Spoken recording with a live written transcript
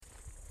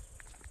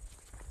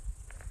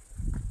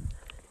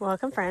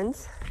Welcome,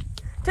 friends,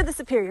 to the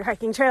Superior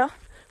Hiking Trail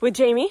with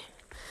Jamie.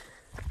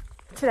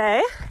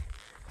 Today,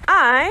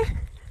 I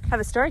have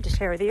a story to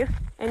share with you.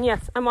 And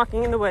yes, I'm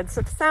walking in the woods, so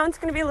the sound's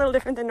going to be a little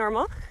different than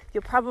normal.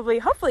 You'll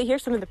hopefully hear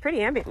some of the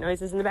pretty ambient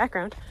noises in the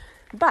background.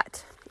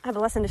 But I have a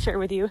lesson to share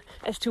with you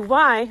as to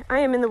why I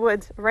am in the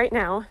woods right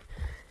now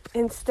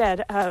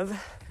instead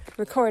of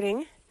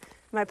recording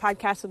my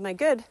podcast with my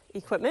good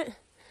equipment.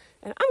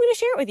 And I'm going to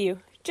share it with you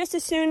just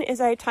as soon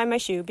as I tie my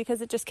shoe because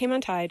it just came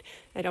untied.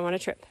 I don't want to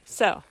trip.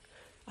 So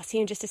I'll see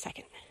you in just a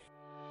second.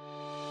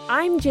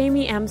 I'm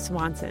Jamie M.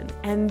 Swanson,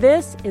 and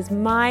this is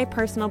My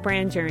Personal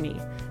Brand Journey,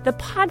 the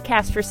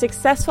podcast for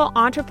successful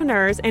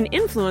entrepreneurs and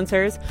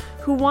influencers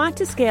who want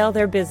to scale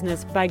their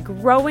business by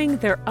growing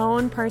their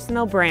own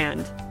personal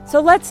brand. So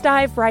let's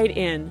dive right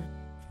in.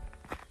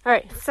 All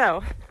right,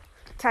 so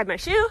tied my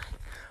shoe,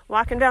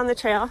 walking down the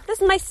trail.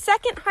 This is my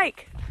second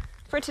hike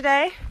for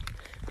today.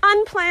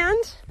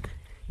 Unplanned,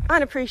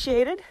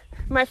 unappreciated.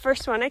 My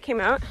first one, I came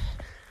out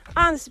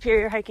on the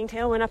Superior Hiking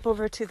Trail, went up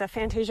over to the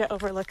Fantasia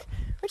Overlook,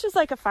 which is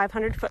like a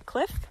 500-foot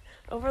cliff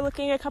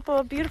overlooking a couple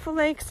of beautiful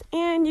lakes,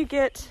 and you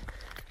get,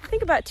 I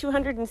think, about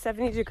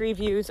 270-degree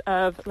views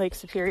of Lake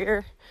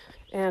Superior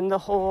and the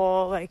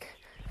whole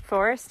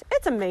forest.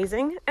 It's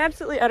amazing,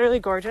 absolutely utterly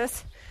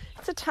gorgeous.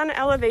 It's a ton of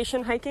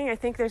elevation hiking. I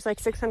think there's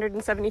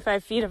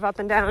 675 feet of up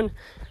and down,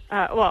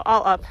 all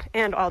up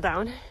and all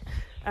down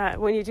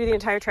when you do the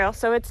entire trail.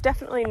 So it's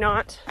definitely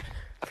not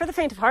for the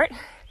faint of heart.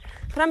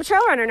 But I'm a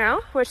trail runner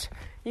now, which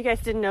you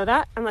guys didn't know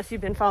that unless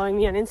you've been following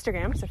me on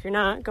Instagram. So if you're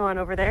not, go on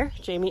over there,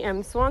 Jamie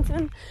M.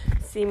 Swanson.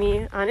 See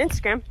me on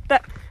Instagram.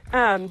 But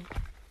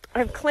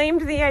I've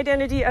claimed the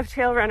identity of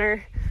trail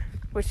runner,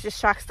 which just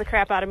shocks the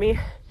crap out of me.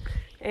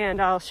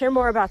 And I'll share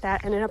more about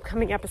that in an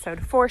upcoming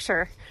episode for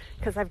sure,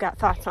 because I've got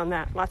thoughts on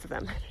that, lots of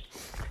them.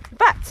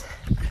 But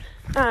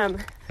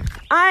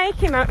I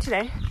came out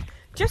today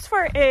just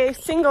for a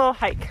single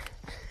hike,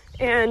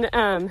 and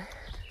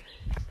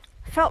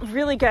felt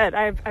really good.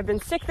 I've been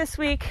sick this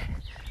week.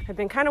 I've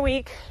been kind of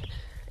weak,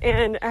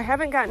 and I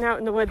haven't gotten out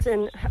in the woods,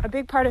 and a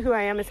big part of who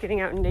I am is getting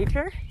out in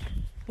nature.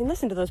 I mean,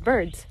 listen to those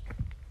birds.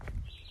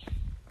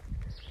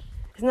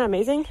 Isn't that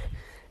amazing?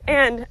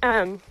 And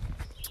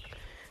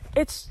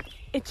it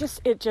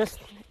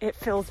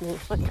fills me.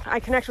 I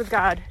connect with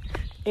God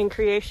in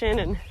creation,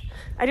 and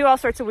I do all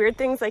sorts of weird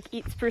things like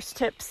eat spruce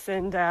tips,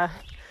 and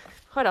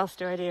what else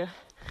do I do?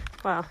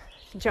 Well,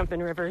 jump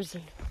in rivers,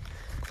 and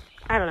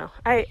I don't know.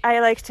 I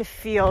like to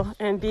feel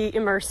and be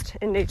immersed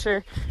in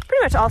nature,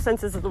 pretty much all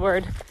senses of the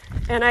word.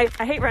 And I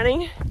hate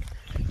running,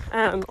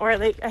 or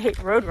I hate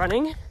road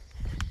running.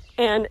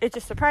 And it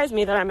just surprised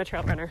me that I'm a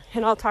trail runner.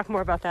 And I'll talk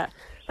more about that,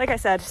 like I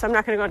said, so I'm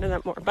not going to go into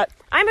that more. But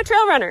I'm a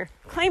trail runner,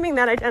 claiming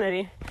that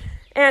identity.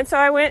 And so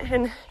I went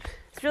and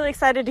was really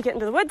excited to get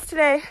into the woods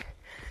today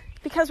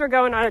because we're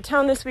going out of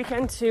town this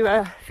weekend to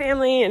a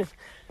family. And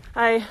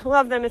I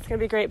love them. It's going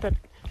to be great, but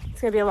it's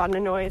going to be a lot of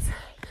noise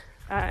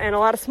and a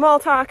lot of small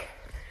talk,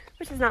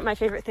 which is not my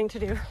favorite thing to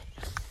do.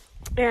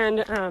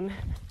 And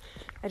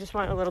I just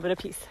want a little bit of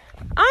peace.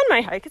 On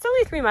my hike, it's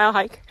only a 3-mile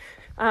hike,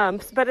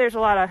 but there's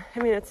a lot of,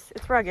 it's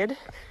rugged.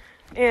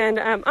 And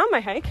on my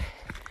hike,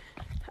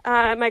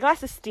 my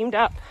glasses steamed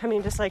up,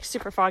 just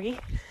super foggy.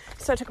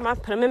 So I took them off,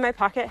 put them in my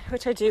pocket,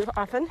 which I do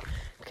often,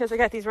 because I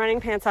got these running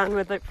pants on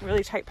with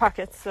really tight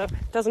pockets, so it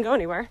doesn't go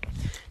anywhere.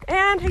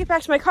 And I get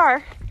back to my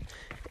car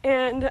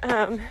and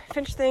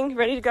finish thing,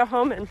 ready to go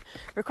home and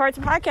record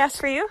some podcasts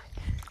for you.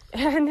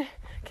 And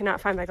cannot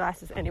find my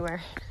glasses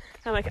anywhere.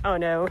 I'm like, oh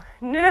no,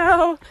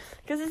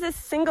 because it's a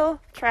single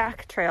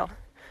track trail.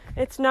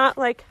 It's not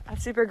like a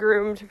super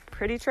groomed,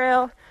 pretty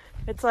trail.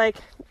 It's 8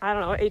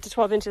 to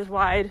 12 inches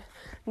wide,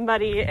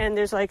 muddy, and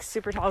there's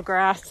super tall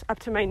grass up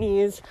to my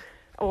knees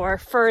or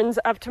ferns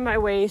up to my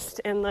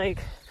waist. And this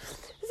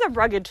is a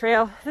rugged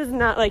trail. This is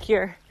not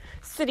your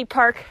city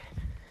park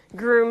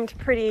groomed,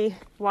 pretty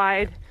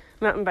wide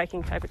mountain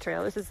biking type of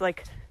trail. This is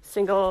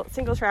single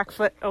track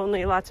foot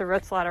only, lots of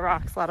roots, a lot of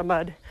rocks, a lot of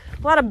mud,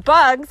 a lot of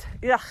bugs.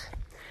 Ugh.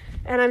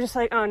 And I'm just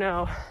oh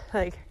no,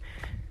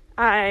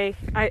 I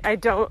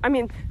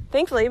don't,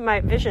 thankfully my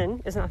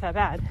vision is not that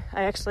bad.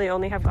 I actually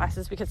only have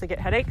glasses because I get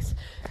headaches,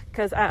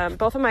 because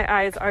both of my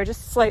eyes are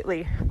just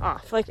slightly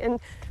off,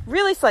 and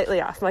really slightly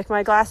off.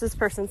 My glasses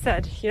person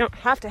said, you don't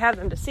have to have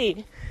them to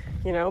see,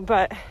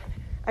 but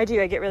I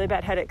get really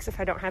bad headaches if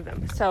I don't have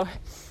them. So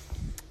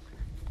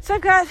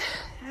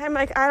I'm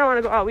I don't want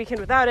to go all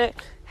weekend without it,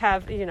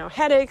 have,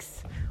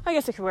 headaches. I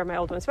guess I could wear my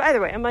old ones, but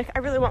either way, I'm I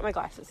really want my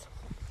glasses.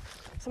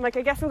 So I'm I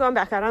guess I'm going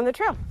back out on the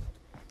trail.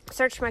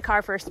 Searched my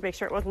car first to make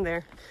sure it wasn't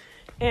there.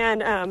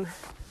 And I'm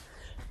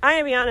going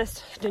to be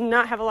honest, did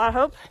not have a lot of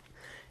hope,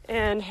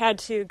 and had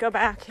to go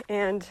back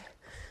and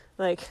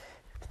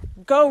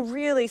go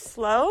really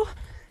slow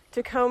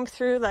to comb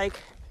through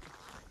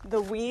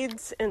the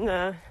weeds and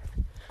not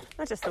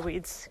just the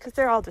weeds, because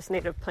they're all just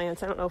native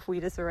plants. I don't know if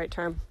weed is the right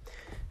term.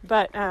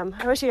 But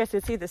I wish you guys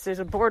could see this. There's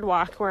a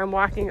boardwalk where I'm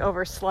walking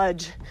over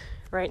sludge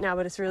right now,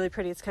 but it's really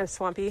pretty. It's kind of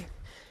swampy.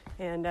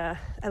 And I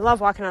love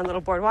walking on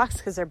little boardwalks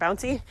because they're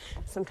bouncy.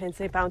 Sometimes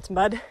they bounce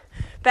mud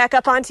back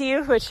up onto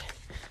you, which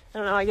I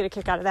don't know, I get a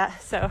kick out of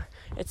that. So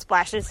it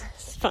splashes.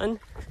 It's fun.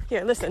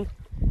 Here, listen.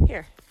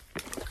 Here.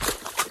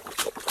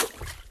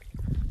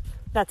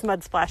 That's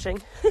mud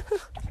splashing.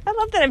 I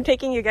love that I'm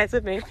taking you guys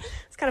with me.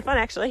 It's kind of fun,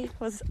 actually. It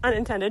was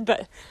unintended,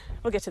 but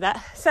we'll get to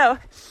that. So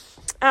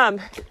I'm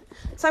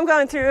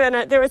going through,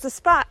 and there was a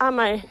spot on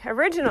my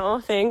original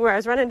thing where I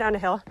was running down a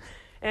hill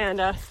and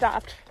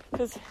stopped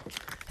because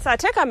I saw a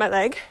tick on my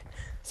leg.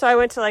 So I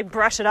went to like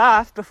brush it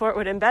off before it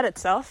would embed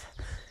itself.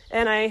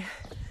 And I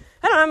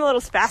don't know, I'm a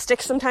little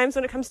spastic sometimes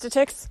when it comes to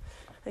ticks.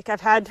 Like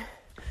I've had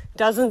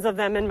dozens of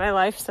them in my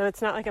life, so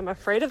it's not like I'm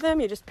afraid of them.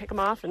 You just pick them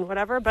off and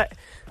whatever. But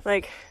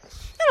like,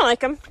 I don't like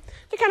them.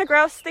 They're kind of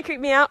gross. They creep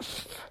me out.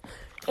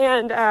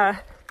 And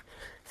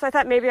so I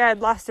thought maybe I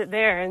had lost it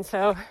there. And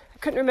so I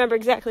couldn't remember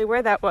exactly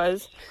where that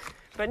was,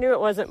 but knew it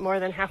wasn't more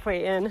than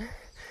halfway in.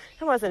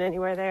 It wasn't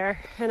anywhere there,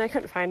 and I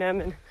couldn't find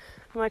him. And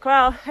I'm like,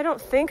 well, I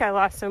don't think I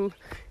lost him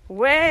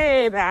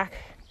way back.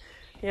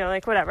 You know,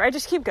 like whatever. I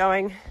just keep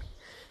going.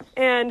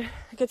 And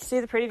I get to see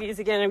the pretty views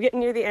again. I'm getting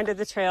near the end of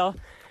the trail.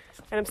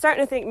 And I'm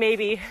starting to think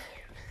maybe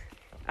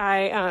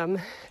I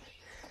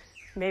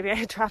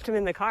dropped him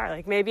in the car.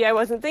 Like maybe I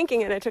wasn't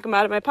thinking and I took him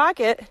out of my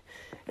pocket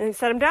and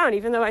set him down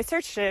even though I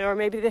searched it. Or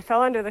maybe they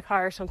fell under the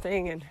car or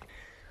something.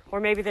 Or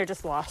maybe they're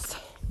just lost.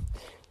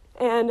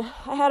 And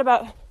I had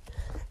about,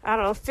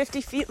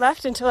 50 feet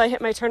left until I hit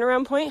my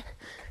turnaround point.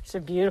 It's a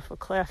beautiful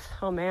cliff.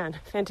 Oh man,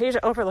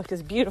 Fantasia Overlook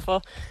is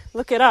beautiful.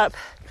 Look it up.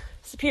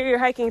 Superior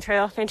Hiking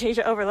Trail,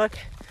 Fantasia Overlook.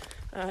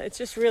 It's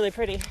just really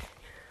pretty.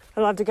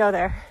 I love to go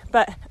there.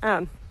 But,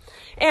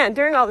 and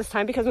during all this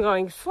time, because I'm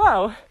going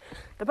slow,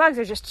 the bugs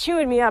are just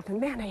chewing me up. And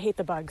man, I hate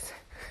the bugs.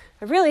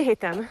 I really hate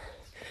them.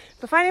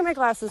 But finding my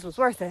glasses was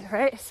worth it,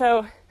 right?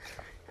 So,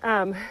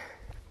 I'm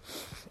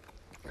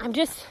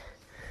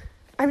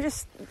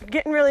just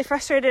getting really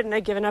frustrated and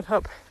I've given up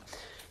hope.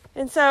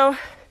 And so,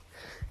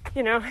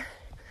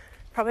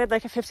 probably had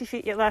like a 50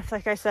 feet yet left,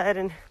 like I said,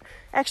 and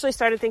actually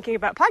started thinking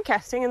about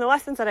podcasting and the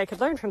lessons that I could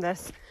learn from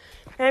this.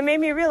 And it made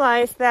me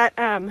realize that,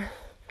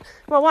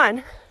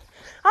 one,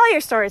 all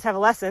your stories have a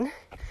lesson.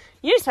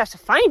 You just have to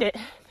find it.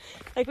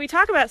 Like we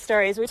talk about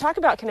stories, we talk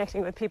about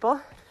connecting with people.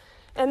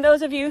 And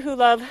those of you who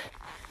love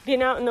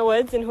being out in the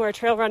woods and who are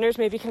trail runners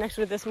maybe connect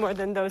with this more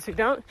than those who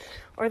don't.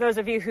 Or those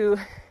of you who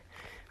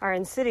are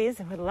in cities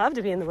and would love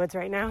to be in the woods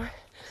right now,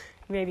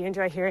 maybe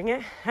enjoy hearing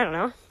it. I don't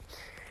know.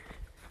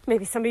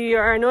 Maybe some of you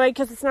are annoyed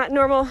because it's not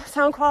normal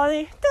sound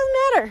quality. Doesn't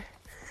matter.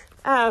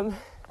 Oh,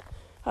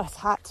 it's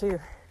hot too.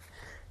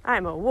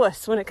 I'm a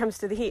wuss when it comes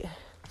to the heat.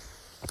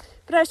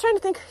 But I was trying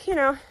to think,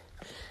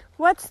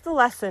 what's the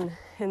lesson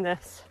in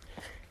this?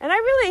 And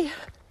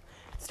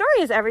story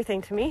is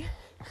everything to me.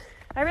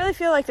 I really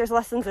feel like there's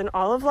lessons in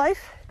all of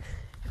life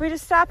if we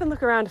just stop and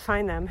look around to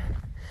find them.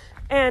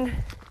 And,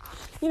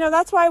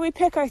 that's why we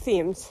pick our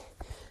themes.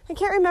 I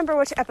can't remember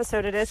which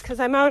episode it is because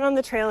I'm out on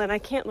the trail and I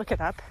can't look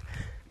it up.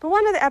 But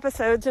one of the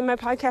episodes in my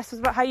podcast was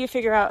about how you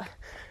figure out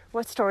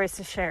what stories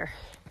to share.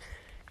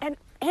 And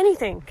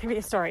anything can be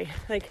a story.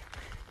 Like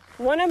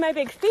one of my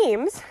big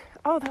themes,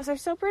 oh, those are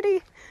so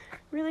pretty.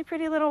 Really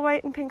pretty little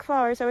white and pink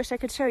flowers. I wish I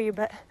could show you,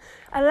 but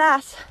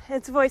alas,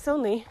 it's voice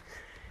only.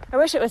 I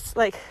wish it was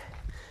like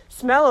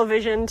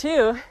smell-o-vision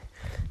too,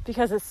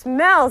 because it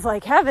smells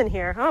like heaven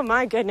here. Oh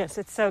my goodness,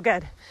 it's so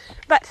good.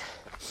 But,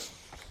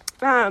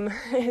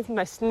 it's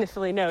my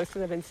sniffly nose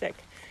because I've been sick.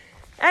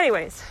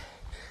 Anyways,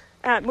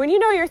 when you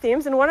know your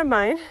themes, and one of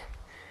mine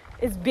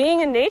is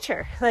being in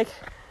nature. Like,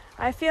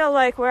 I feel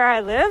like where I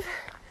live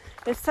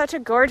is such a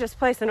gorgeous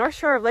place. The North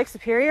Shore of Lake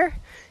Superior,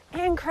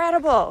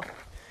 incredible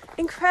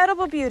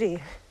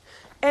beauty.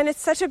 And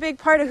it's such a big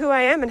part of who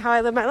I am and how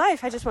I live my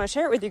life. I just want to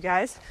share it with you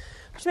guys,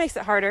 which makes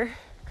it harder.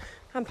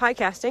 I'm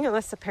podcasting,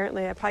 unless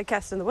apparently I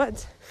podcast in the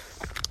woods.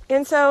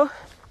 And so,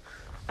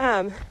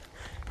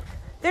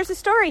 there's a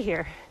story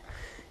here.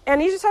 And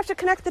you just have to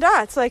connect the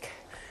dots. Like,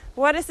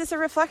 what is this a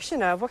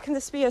reflection of? What can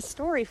this be a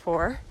story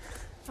for?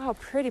 Oh,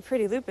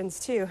 pretty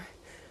lupins too.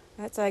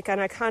 That's like an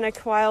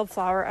iconic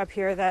wildflower up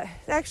here that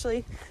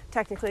actually,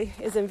 technically,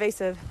 is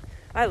invasive.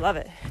 I love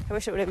it. I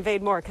wish it would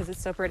invade more because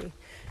it's so pretty.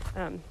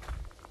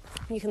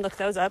 You can look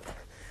those up.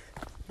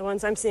 The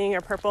ones I'm seeing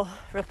are purple,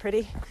 real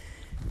pretty.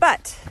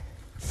 But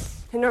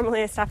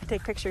normally I stop and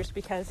take pictures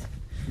because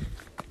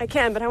I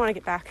can, but I want to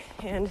get back.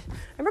 And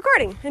I'm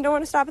recording and don't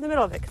want to stop in the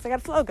middle of it because I got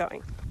a flow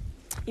going,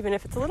 even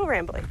if it's a little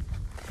rambly.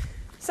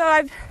 So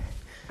I was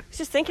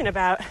just thinking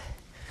about,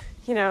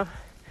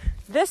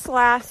 this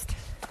last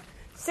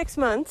 6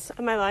 months of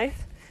my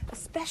life,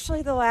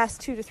 especially the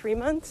last 2 to 3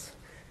 months,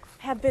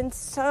 have been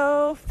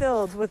so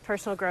filled with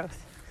personal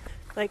growth,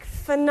 like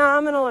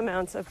phenomenal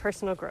amounts of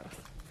personal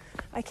growth.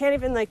 I can't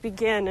even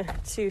begin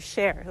to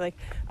share.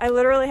 I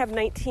literally have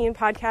 19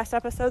 podcast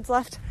episodes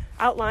left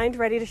outlined,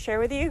 ready to share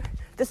with you.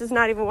 This is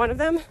not even one of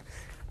them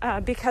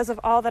because of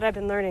all that I've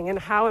been learning and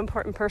how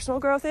important personal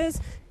growth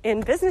is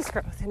in business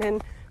growth and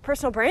in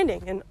personal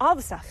branding and all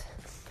the stuff.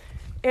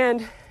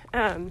 And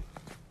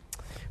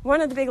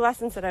one of the big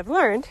lessons that I've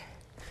learned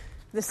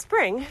this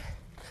spring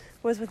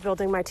was with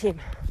building my team.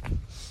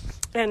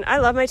 And I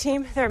love my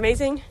team. They're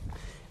amazing.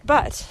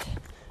 But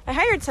I I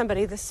hired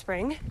somebody this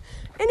spring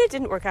and it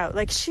didn't work out.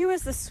 Like, she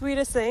was the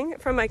sweetest thing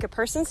from like a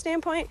person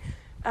standpoint.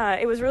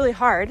 It was really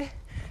hard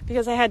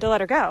because I had to let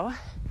her go,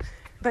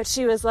 but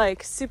she was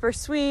like super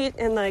sweet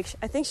and like,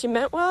 I think she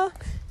meant well.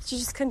 She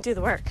just couldn't do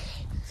the work.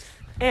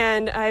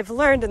 And I've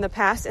learned in the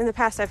past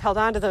I've held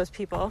on to those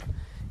people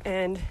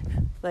and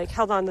like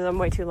held on to them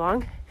way too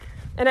long.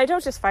 And I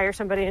don't just fire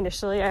somebody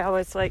initially. I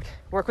always like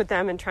work with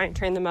them and try and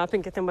train them up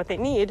and get them what they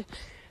need.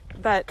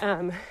 But,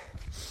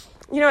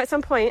 at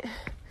some point,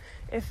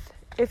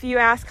 if you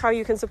ask how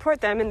you can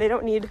support them and they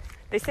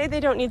say they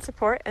don't need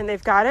support and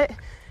they've got it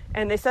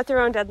and they set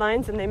their own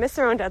deadlines and they miss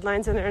their own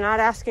deadlines and they're not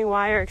asking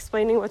why or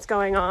explaining what's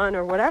going on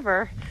or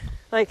whatever,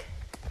 like,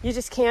 you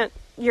just can't,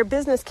 your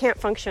business can't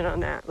function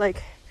on that.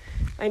 Like,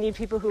 I need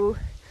people who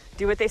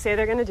do what they say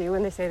they're going to do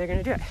when they say they're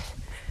going to do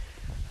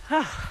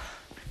it.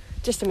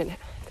 Just a minute.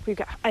 We've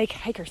got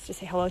hikers to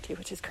say hello to,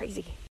 which is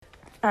crazy.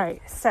 All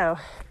right, so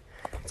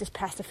just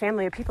passed a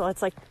family of people.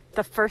 It's like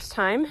the first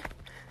time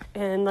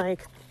and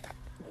like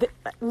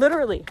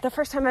literally the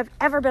first time I've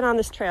ever been on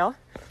this trail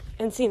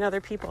and seen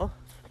other people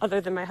other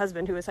than my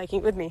husband who was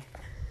hiking with me,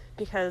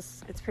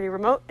 because it's pretty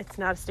remote. It's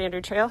not a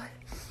standard trail.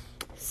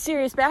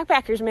 Serious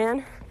backpackers,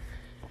 man.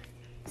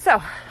 So,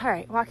 all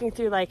right, walking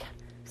through like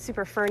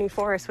super ferny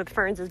forest with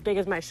ferns as big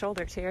as my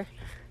shoulders here.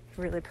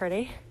 Really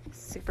pretty,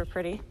 super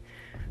pretty.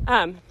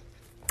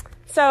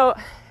 So,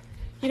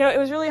 it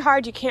was really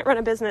hard. You can't run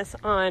a business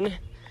on,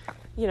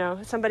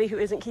 somebody who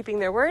isn't keeping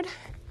their word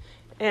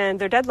and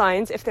their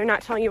deadlines if they're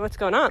not telling you what's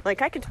going on.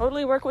 Like, I could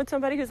totally work with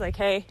somebody who's like,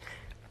 hey,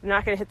 I'm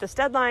not going to hit this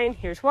deadline.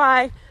 Here's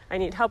why. I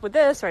need help with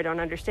this, or I don't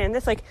understand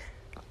this. Like,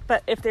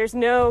 but if there's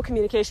no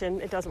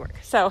communication, it doesn't work.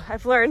 So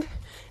I've learned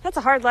that's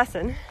a hard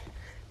lesson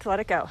to let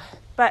it go,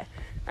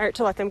 or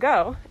to let them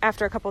go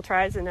after a couple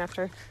tries and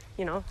after,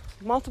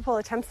 multiple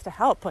attempts to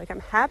help. Like, I'm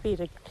happy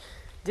to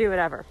do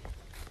whatever.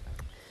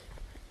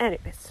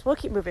 Anyways, we'll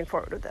keep moving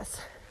forward with this.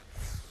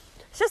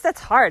 It's just,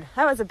 that's hard.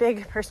 That was a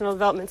big personal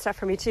development stuff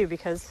for me too,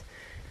 because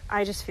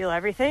I just feel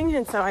everything.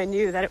 And so I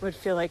knew that it would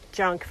feel like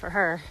junk for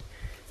her,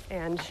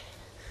 and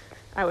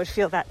I would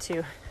feel that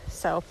too.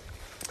 So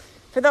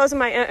for those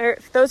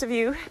of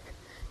you,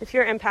 if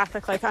you're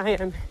empathic like I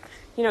am,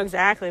 you know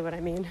exactly what I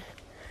mean.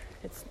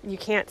 You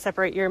can't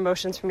separate your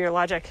emotions from your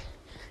logic,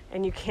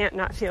 and you can't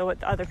not feel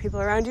what the other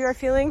people around you are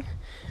feeling,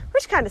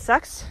 which kind of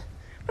sucks,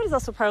 but it's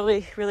also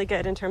probably really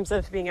good in terms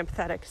of being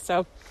empathetic.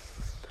 So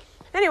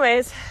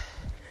anyways,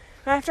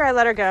 after I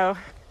let her go,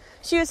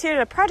 she was here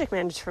to project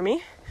manage for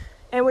me,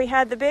 and we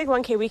had the big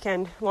 1K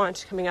weekend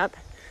launch coming up,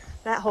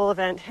 that whole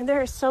event, and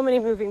there are so many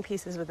moving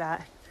pieces with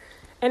that.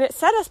 And it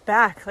set us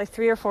back like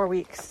 3 or 4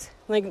 weeks,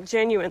 like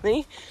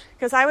genuinely,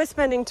 because I was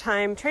spending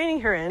time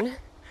training her in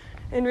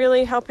and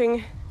really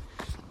helping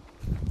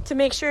to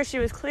make sure she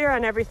was clear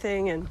on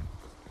everything, and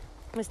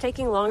it was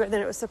taking longer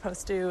than it was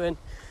supposed to, and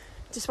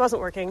it just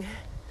wasn't working.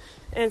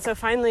 And so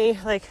finally,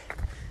 like,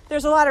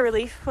 there's a lot of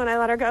relief when I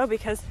let her go,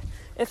 because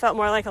it felt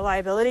more like a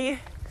liability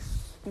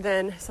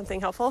than something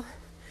helpful.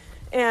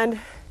 And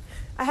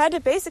I had to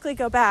basically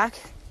go back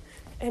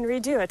and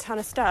redo a ton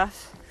of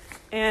stuff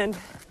and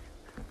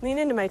lean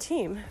into my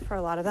team for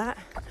a lot of that.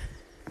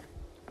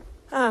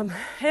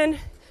 And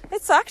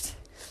it sucked,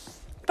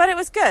 but it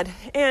was good.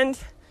 And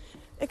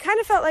it kind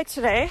of felt like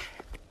today,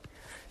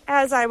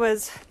 as I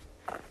was,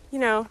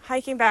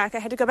 hiking back, I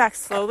had to go back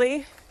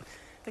slowly.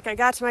 Like, I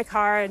got to my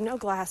car, I had no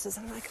glasses.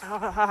 I'm like,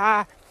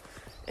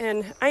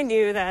 and I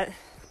knew that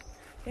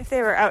if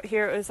they were out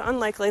here, it was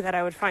unlikely that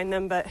I would find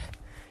them. But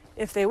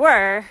if they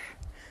were,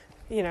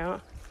 I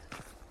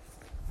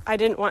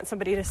didn't want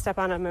somebody to step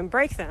on them and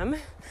break them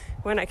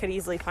when I could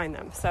easily find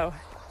them. So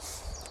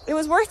it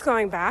was worth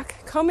going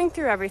back, combing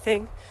through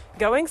everything,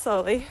 going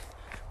slowly,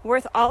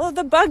 worth all of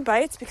the bug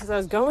bites because I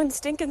was going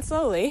stinking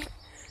slowly.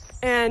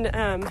 And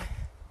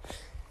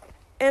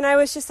I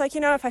was just like,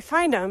 if I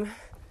find them,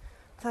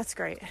 that's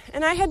great.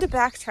 And I had to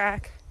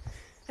backtrack.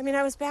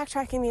 I was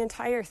backtracking the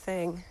entire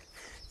thing.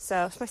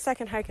 So it's my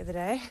second hike of the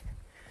day.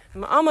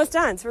 I'm almost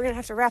done, so we're going to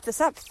have to wrap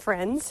this up,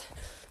 friends.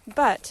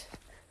 But,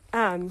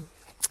 like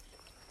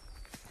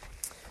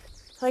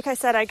I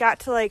said, I got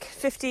to like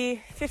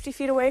 50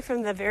 feet away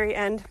from the very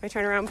end, my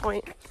turnaround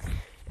point.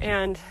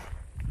 And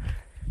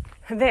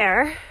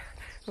there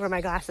were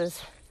my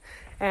glasses.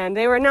 And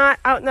they were not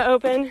out in the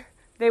open.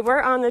 They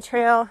were on the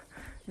trail.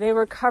 They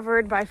were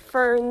covered by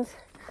ferns.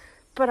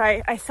 But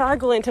I saw a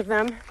glint of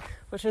them,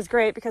 which was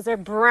great because they're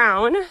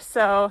brown.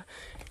 So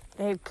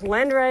they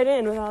blend right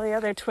in with all the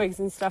other twigs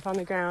and stuff on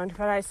the ground.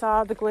 But I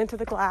saw the glint of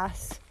the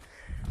glass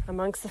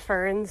amongst the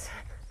ferns.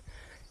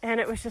 And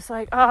it was just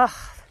like,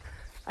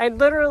 I'd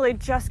literally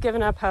just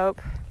given up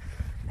hope.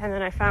 And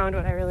then I found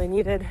what I really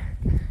needed.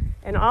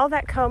 And all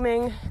that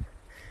combing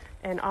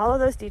and all of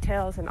those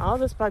details and all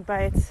those bug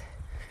bites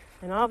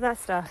and all of that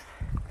stuff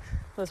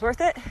was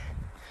worth it.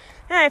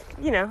 And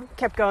I,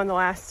 kept going the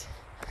last,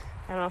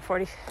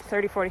 30,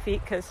 40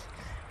 feet, because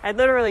I'd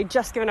literally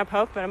just given up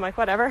hope, but I'm like,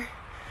 whatever,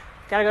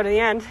 gotta go to the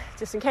end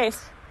just in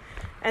case.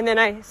 And then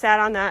I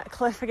sat on that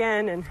cliff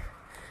again, and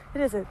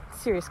it is a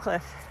serious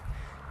cliff.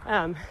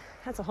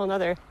 That's a whole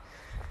nother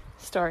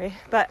story.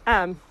 But,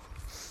 and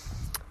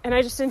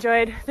I just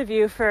enjoyed the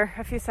view for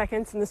a few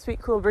seconds and the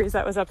sweet cool breeze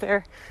that was up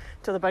there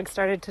till the bugs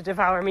started to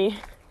devour me.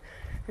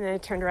 And then I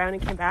turned around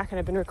and came back, and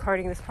I've been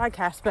recording this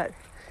podcast. But,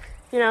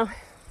 you know,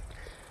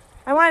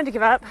 I wanted to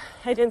give up.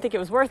 I didn't think it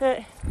was worth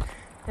it.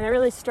 And I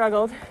really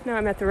struggled. Now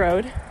I'm at the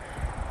road.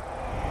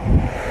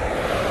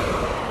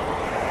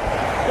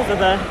 Those are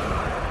the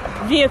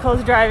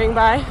vehicles driving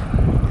by.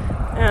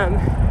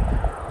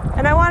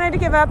 And I wanted to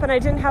give up, and I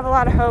didn't have a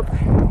lot of hope.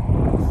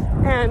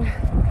 And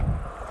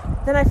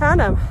then I found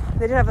them.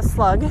 They did have a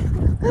slug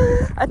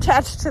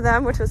attached to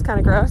them, which was kind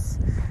of gross.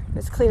 It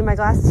was cleaning my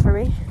glasses for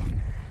me.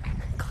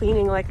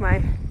 Cleaning like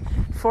my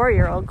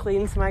 4-year-old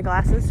cleans my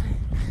glasses.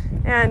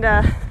 And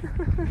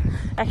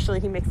actually,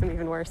 he makes them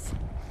even worse.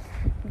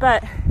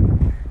 But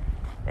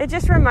it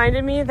just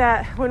reminded me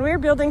that when we're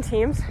building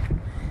teams,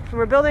 and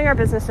we're building our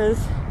businesses,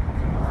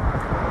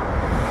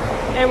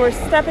 and we're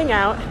stepping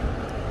out,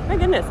 my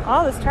goodness,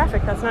 all this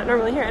traffic that's not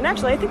normally here. And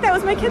actually, I think that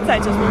was my kids I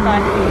just went by.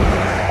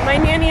 My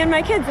nanny and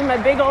my kids in my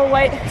big old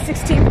white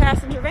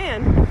 16-passenger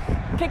van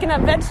picking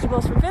up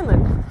vegetables from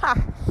Finland. Ha!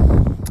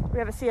 We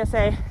have a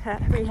CSA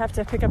that we have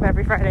to pick up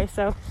every Friday,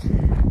 so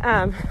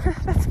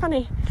that's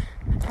funny.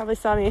 They probably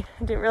saw me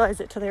and didn't realize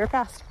it till they were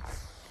passed.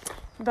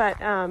 But,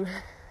 man,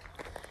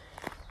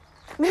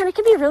 it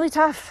can be really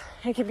tough.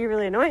 It can be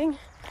really annoying,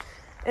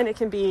 and it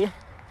can be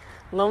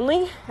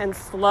lonely and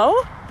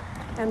slow,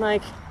 and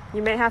like,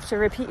 you may have to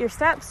repeat your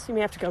steps, you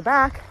may have to go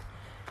back,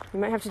 you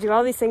might have to do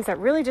all these things that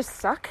really just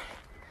suck,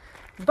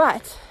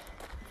 but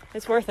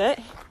it's worth it.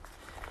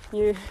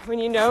 When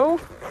you know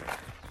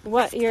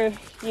what you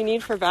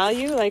need for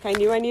value, like I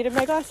knew I needed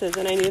my glasses,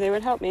 and I knew they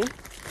would help me,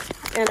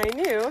 and I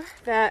knew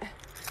that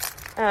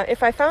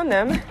if I found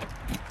them,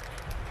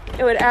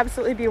 it would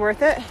absolutely be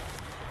worth it.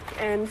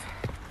 And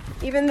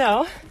even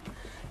though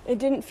it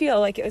didn't feel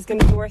like it was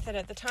going to be worth it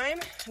at the time,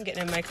 I'm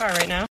getting in my car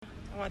right now.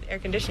 I want the air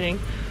conditioning.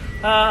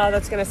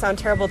 That's going to sound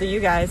terrible to you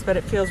guys, but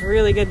it feels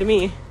really good to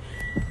me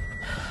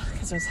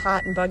because it's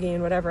hot and buggy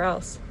and whatever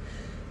else.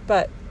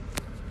 But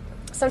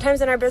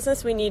sometimes in our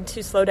business, we need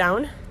to slow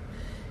down.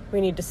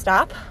 We need to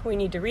stop. We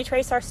need to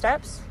retrace our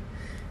steps.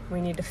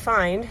 We need to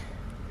find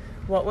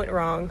what went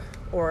wrong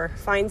or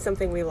find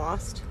something we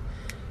lost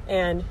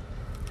and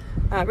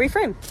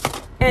reframe.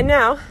 And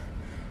now,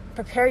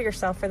 prepare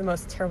yourself for the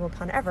most terrible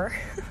pun ever.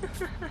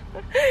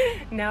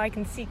 Now I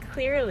can see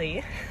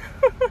clearly.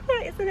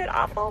 Isn't it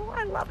awful?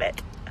 I love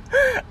it.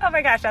 Oh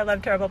my gosh, I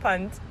love terrible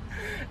puns.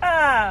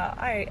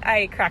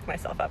 I crack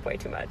myself up way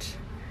too much.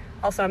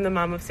 Also, I'm the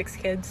mom of 6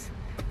 kids,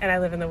 and I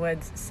live in the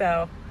woods,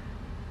 so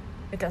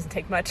it doesn't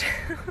take much.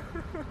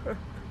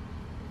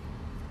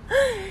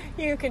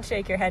 You can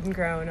shake your head and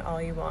groan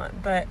all you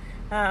want, but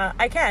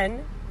I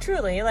can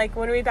truly, like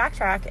when we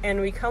backtrack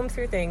and we comb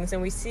through things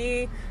and we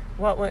see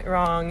what went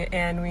wrong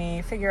and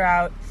we figure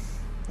out,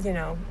 you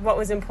know, what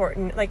was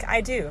important. Like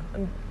I do.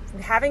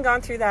 Having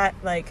gone through that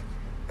like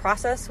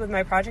process with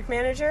my project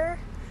manager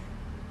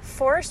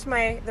forced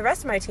the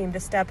rest of my team to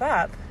step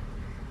up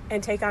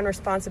and take on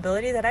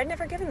responsibility that I'd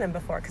never given them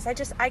before,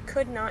 because I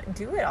could not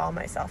do it all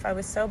myself. I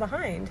was so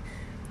behind,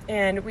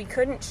 and we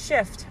couldn't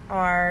shift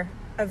our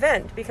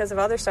event because of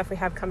other stuff we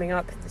have coming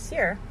up this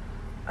year.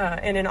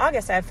 And in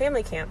August, I have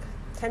family camp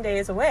 10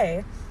 days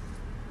away,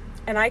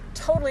 and I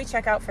totally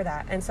check out for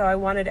that. And so I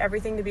wanted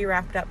everything to be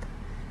wrapped up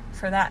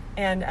for that.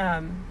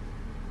 And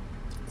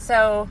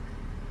so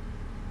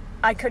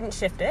I couldn't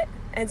shift it.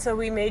 And so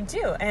we made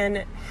do.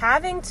 And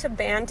having to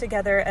band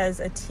together as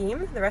a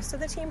team, the rest of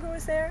the team who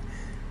was there,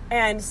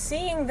 and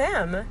seeing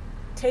them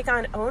take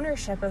on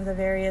ownership of the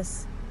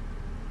various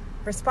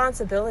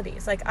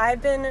responsibilities. Like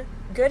I've been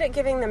good at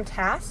giving them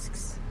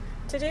tasks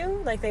to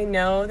do. Like they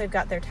know they've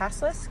got their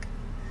task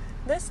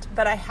list,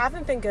 but I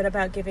haven't been good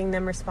about giving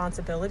them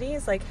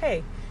responsibilities. Like,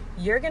 hey,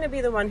 you're going to be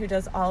the one who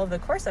does all of the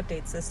course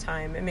updates this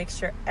time and makes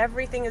sure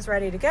everything is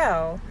ready to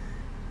go.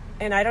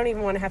 And I don't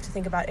even want to have to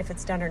think about if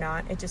it's done or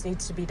not. It just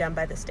needs to be done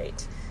by the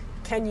state.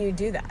 Can you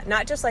do that?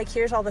 Not just like,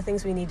 here's all the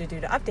things we need to do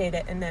to update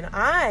it, and then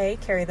I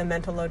carry the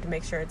mental load to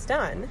make sure it's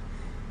done.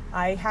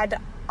 I had to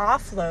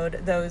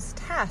offload those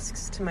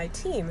tasks to my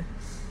team.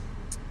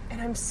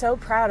 And I'm so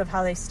proud of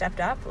how they stepped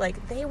up.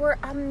 Like, they were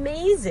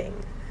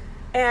amazing.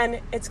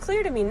 And it's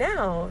clear to me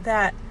now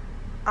that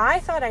I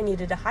thought I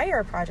needed to hire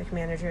a project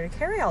manager to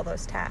carry all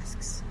those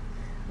tasks,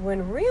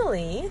 when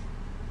really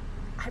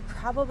I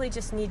probably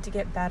just need to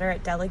get better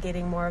at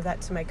delegating more of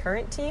that to my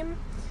current team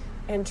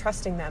and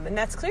trusting them. And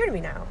that's clear to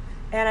me now.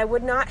 And I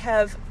would not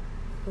have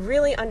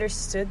really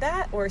understood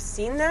that or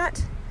seen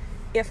that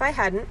if I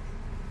hadn't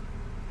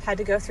had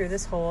to go through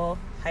this whole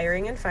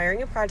hiring and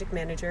firing a project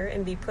manager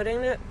and be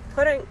putting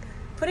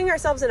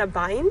ourselves in a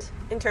bind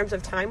in terms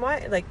of time,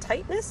 like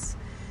tightness,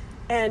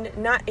 and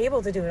not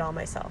able to do it all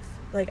myself.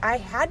 Like I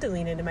had to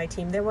lean into my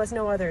team. There was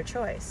no other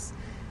choice.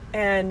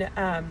 And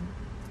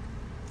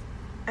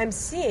I'm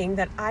seeing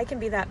that I can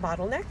be that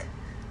bottleneck,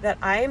 that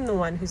I am the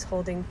one who's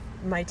holding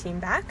my team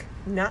back,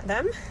 not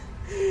them.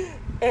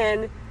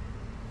 And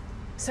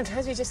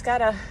sometimes we just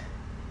gotta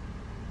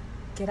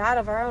get out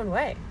of our own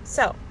way.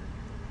 So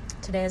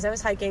today as I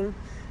was hiking,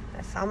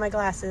 I found my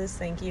glasses,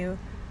 thank you.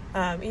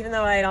 Even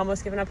though I had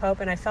almost given up hope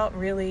and I felt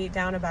really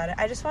down about it.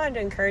 I just wanted to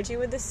encourage you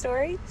with this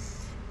story.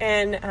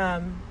 And,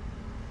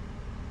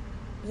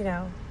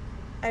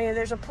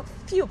 there's a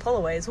few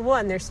pullaways.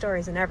 One, there's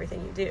stories in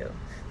everything you do.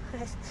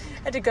 I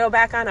had to go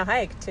back on a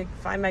hike to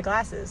find my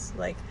glasses.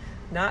 Like,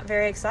 not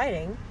very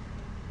exciting.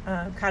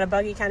 Kind of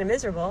buggy, kind of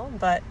miserable,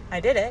 but I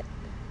did it.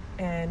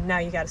 And now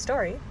you got a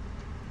story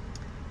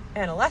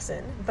and a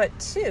lesson. But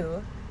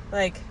two,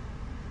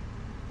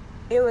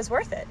 it was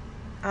worth it.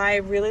 I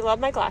really love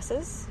my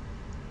glasses.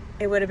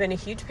 It would have been a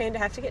huge pain to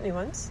have to get new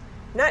ones.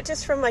 Not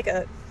just from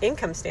a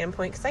income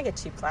standpoint, because I get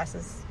cheap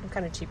glasses. I'm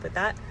kind of cheap with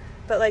that.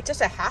 But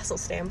just a hassle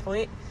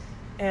standpoint,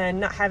 and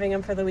not having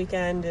them for the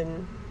weekend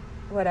and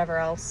whatever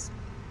else.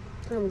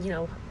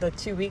 The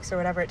 2 weeks or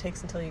whatever it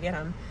takes until you get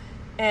them.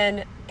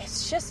 And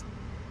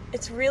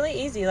it's really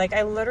easy.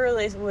 I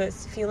literally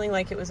was feeling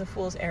like it was a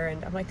fool's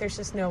errand. I'm like, there's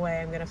just no way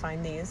I'm going to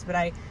find these. But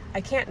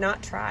I can't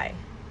not try.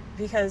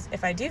 Because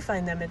if I do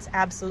find them, it's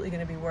absolutely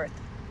going to be worth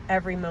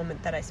every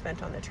moment that I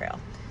spent on the trail.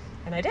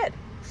 And I did.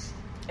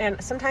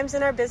 And sometimes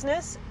in our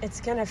business,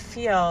 it's going to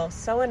feel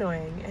so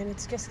annoying and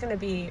it's just going to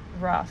be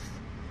rough.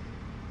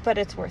 But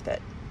it's worth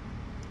it.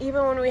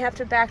 Even when we have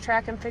to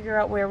backtrack and figure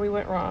out where we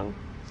went wrong.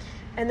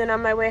 And then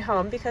on my way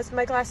home, because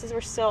my glasses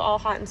were still all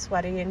hot and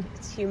sweaty and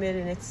it's humid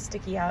and it's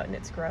sticky out and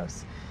it's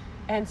gross.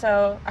 And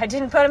so I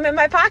didn't put them in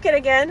my pocket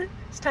again.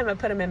 This time I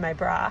put them in my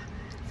bra.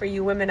 For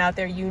you women out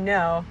there,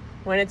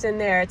 when it's in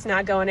there, it's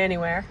not going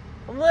anywhere.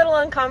 I'm a little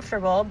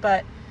uncomfortable,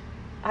 but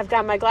I've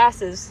got my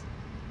glasses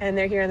and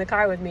they're here in the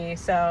car with me.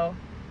 So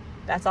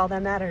that's all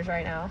that matters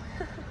right now.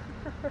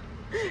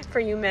 For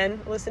you men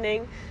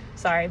listening,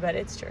 sorry, but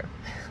it's true.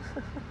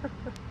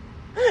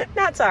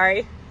 Not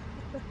sorry.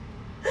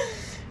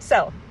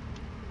 So,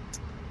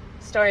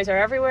 stories are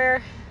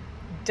everywhere.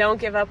 Don't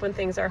give up when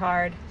things are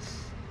hard.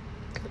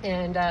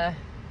 And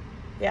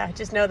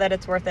just know that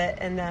it's worth it.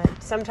 And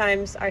that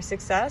sometimes our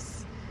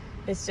success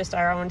is just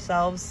our own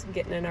selves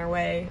getting in our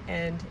way.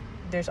 And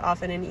there's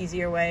often an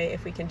easier way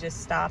if we can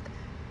just stop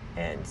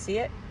and see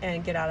it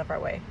and get out of our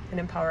way and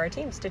empower our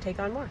teams to take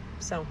on more.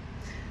 So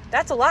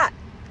that's a lot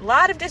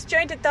of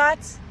disjointed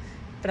thoughts,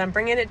 but I'm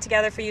bringing it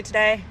together for you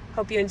today.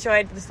 Hope you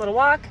enjoyed this little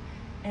walk.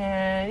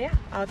 And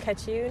I'll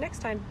catch you next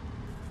time.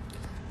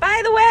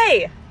 By the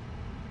way, I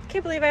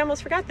can't believe I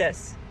almost forgot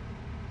this.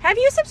 Have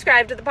you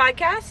subscribed to the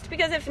podcast?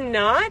 Because if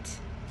not,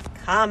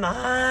 come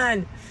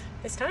on.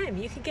 It's time.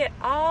 You could get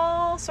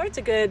all sorts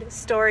of good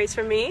stories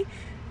from me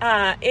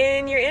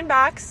in your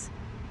inbox.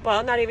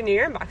 Well, not even in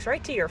your inbox,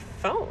 right to your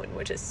phone,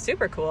 which is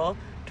super cool.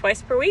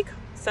 Twice per week,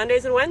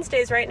 Sundays and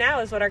Wednesdays right now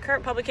is what our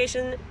current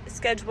publication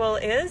schedule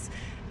is.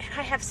 And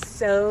I have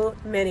so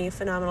many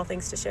phenomenal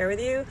things to share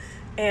with you.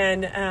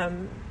 And,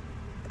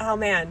 oh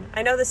man,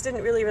 I know this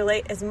didn't really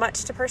relate as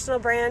much to personal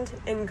brand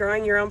and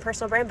growing your own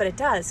personal brand, but it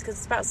does, because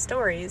it's about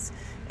stories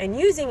and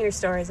using your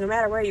stories no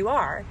matter where you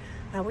are.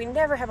 We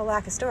never have a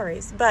lack of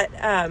stories, but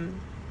I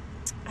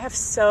have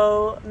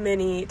so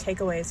many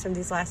takeaways from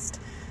these last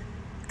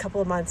couple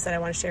of months that I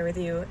want to share with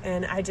you,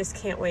 and I just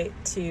can't wait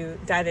to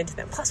dive into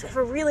them. Plus, we have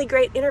a really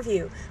great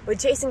interview with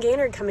Jason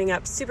Gaynor coming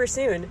up super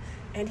soon,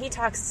 and he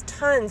talks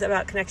tons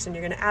about connection.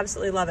 You're going to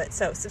absolutely love it.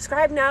 So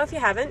subscribe now if you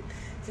haven't.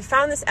 If you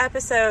found this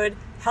episode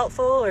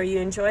helpful or you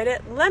enjoyed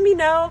it, let me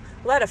know.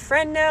 Let a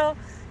friend know.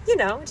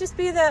 Just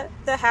be the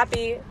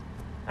happy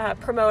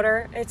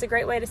promoter. It's a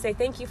great way to say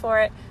thank you for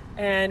it.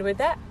 And with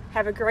that,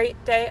 have a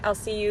great day. I'll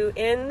see you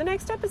in the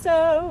next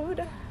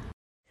episode.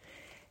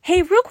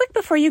 Hey, real quick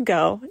before you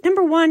go,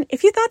 number one,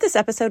 if you thought this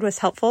episode was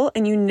helpful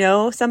and you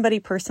know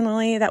somebody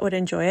personally that would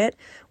enjoy it,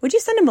 would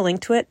you send them a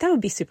link to it? That would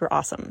be super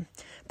awesome.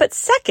 But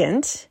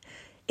second,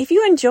 if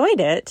you enjoyed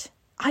it,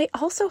 I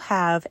also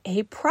have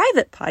a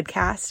private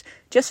podcast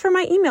just for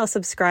my email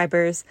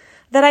subscribers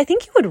that I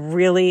think you would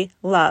really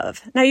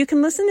love. Now, you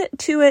can listen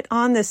to it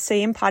on the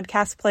same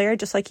podcast player,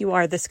 just like you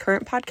are this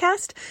current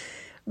podcast,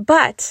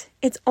 but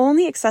it's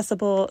only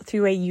accessible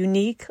through a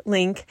unique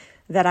link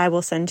that I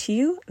will send to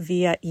you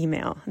via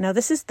email. Now,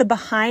 this is the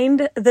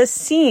behind the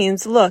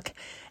scenes look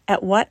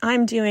at what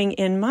I'm doing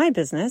in my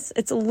business.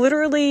 It's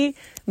literally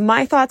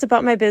my thoughts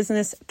about my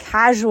business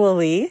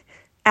casually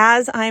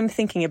as I'm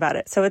thinking about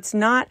it. So it's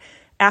not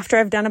after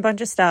I've done a bunch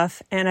of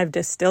stuff and I've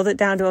distilled it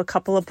down to a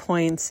couple of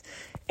points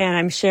and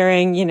I'm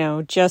sharing,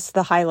 just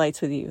the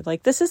highlights with you.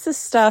 This is the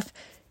stuff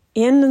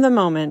in the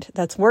moment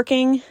that's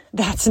working,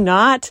 that's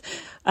not.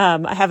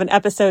 I have an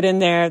episode in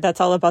there that's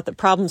all about the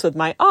problems with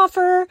my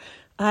offer.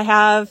 I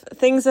have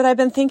things that I've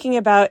been thinking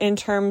about in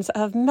terms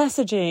of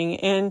messaging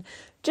and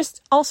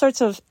just all sorts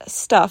of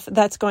stuff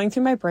that's going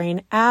through my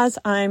brain as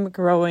I'm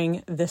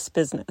growing this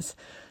business.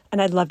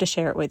 And I'd love to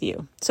share it with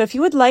you. So if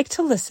you would like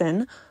to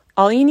listen,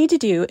 all you need to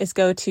do is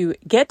go to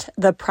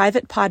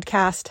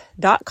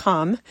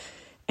gettheprivatepodcast.com,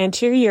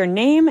 enter your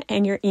name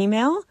and your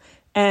email,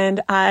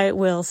 and I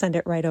will send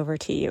it right over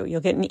to you.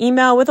 You'll get an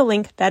email with a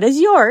link that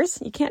is yours.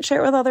 You can't share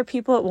it with other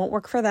people. It won't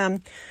work for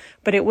them,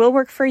 but it will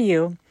work for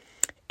you.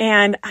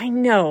 And I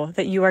know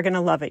that you are going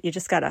to love it. You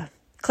just got to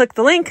click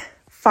the link,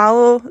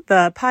 follow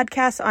the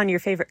podcast on your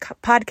favorite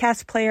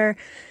podcast player,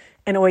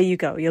 and away you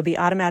go. You'll be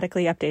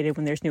automatically updated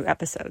when there's new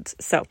episodes.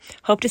 So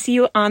hope to see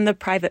you on the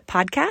private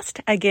podcast.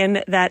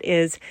 Again, that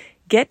is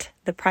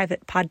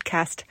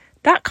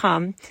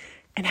gettheprivatepodcast.com.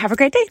 And have a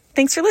great day.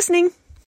 Thanks for listening.